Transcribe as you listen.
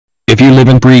If you live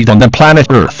and breathe on the planet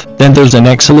Earth, then there's an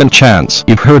excellent chance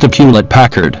you've heard of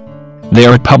Hewlett-Packard. They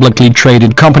are a publicly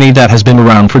traded company that has been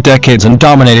around for decades and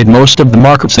dominated most of the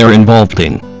markets they're involved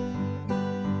in.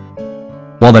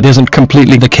 While that isn't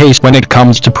completely the case when it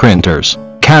comes to printers,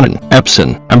 Canon,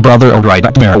 Epson, and Brother are right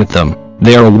up there with them.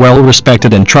 They are a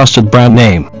well-respected and trusted brand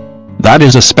name. That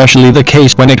is especially the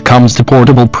case when it comes to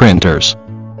portable printers.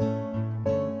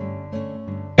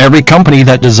 Every company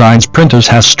that designs printers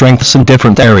has strengths in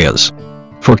different areas.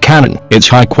 For Canon, it's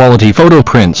high-quality photo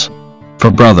prints.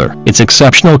 For Brother, it's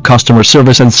exceptional customer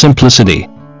service and simplicity.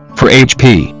 For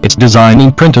HP, it's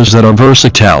designing printers that are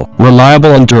versatile,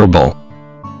 reliable and durable.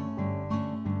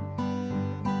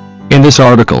 In this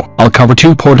article, I'll cover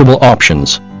two portable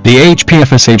options: the HP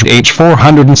FSH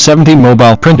H470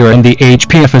 mobile printer and the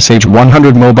HP FSH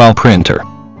 100 mobile printer.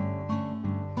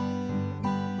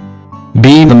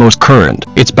 Being the most current,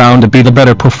 it's bound to be the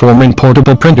better performing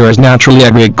portable printer, as naturally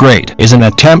every upgrade is an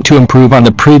attempt to improve on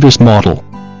the previous model.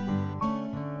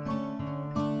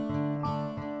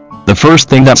 The first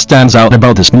thing that stands out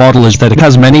about this model is that it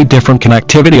has many different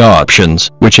connectivity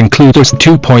options, which include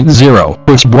USBC 2.0,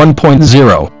 USB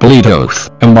 1.0, Bluetooth,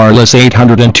 and wireless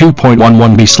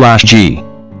 802.11b/G.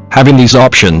 Having these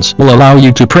options will allow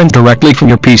you to print directly from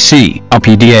your PC, a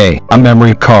PDA, a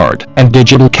memory card, and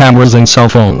digital cameras and cell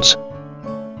phones.